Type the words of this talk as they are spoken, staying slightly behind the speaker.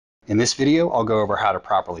In this video, I'll go over how to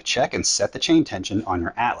properly check and set the chain tension on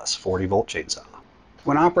your Atlas 40-volt chainsaw.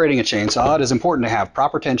 When operating a chainsaw, it is important to have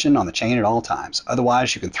proper tension on the chain at all times.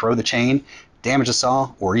 Otherwise, you can throw the chain, damage the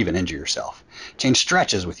saw, or even injure yourself. Chain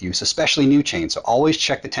stretches with use, especially new chains, so always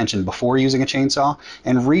check the tension before using a chainsaw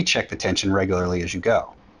and recheck the tension regularly as you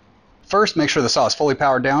go. First, make sure the saw is fully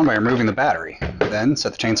powered down by removing the battery. Then,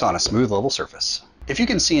 set the chainsaw on a smooth, level surface. If you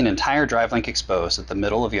can see an entire drive link exposed at the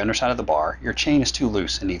middle of the underside of the bar, your chain is too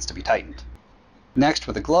loose and needs to be tightened. Next,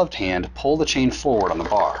 with a gloved hand, pull the chain forward on the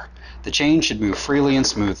bar. The chain should move freely and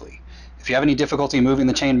smoothly. If you have any difficulty moving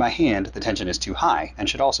the chain by hand, the tension is too high and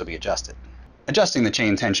should also be adjusted. Adjusting the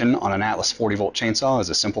chain tension on an Atlas 40-volt chainsaw is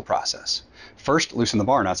a simple process. First, loosen the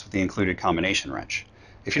bar nuts with the included combination wrench.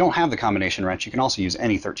 If you don't have the combination wrench, you can also use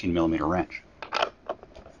any 13mm wrench.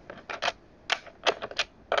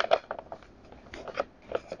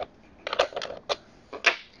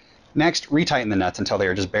 Next, retighten the nuts until they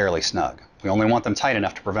are just barely snug. We only want them tight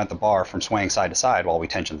enough to prevent the bar from swaying side to side while we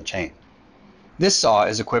tension the chain. This saw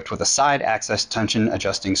is equipped with a side access tension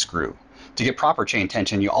adjusting screw. To get proper chain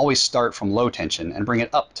tension, you always start from low tension and bring it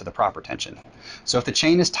up to the proper tension. So if the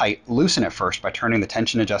chain is tight, loosen it first by turning the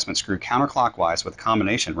tension adjustment screw counterclockwise with a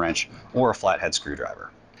combination wrench or a flathead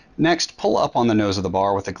screwdriver. Next, pull up on the nose of the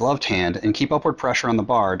bar with a gloved hand and keep upward pressure on the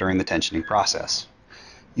bar during the tensioning process.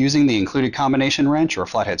 Using the included combination wrench or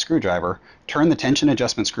flathead screwdriver, turn the tension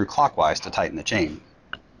adjustment screw clockwise to tighten the chain.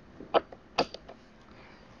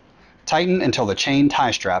 Tighten until the chain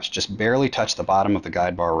tie straps just barely touch the bottom of the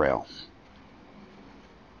guide bar rail.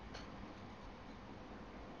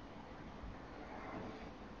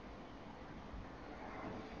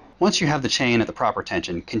 Once you have the chain at the proper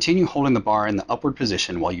tension, continue holding the bar in the upward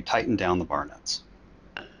position while you tighten down the bar nuts.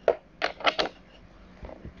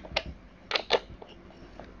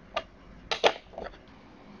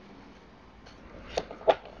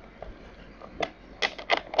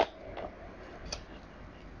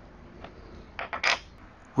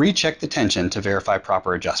 Recheck the tension to verify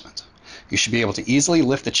proper adjustment. You should be able to easily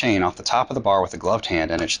lift the chain off the top of the bar with a gloved hand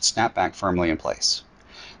and it should snap back firmly in place.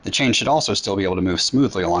 The chain should also still be able to move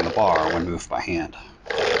smoothly along the bar when moved by hand.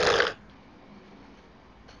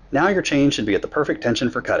 Now your chain should be at the perfect tension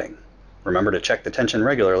for cutting. Remember to check the tension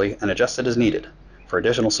regularly and adjust it as needed. For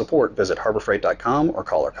additional support, visit harborfreight.com or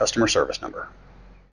call our customer service number.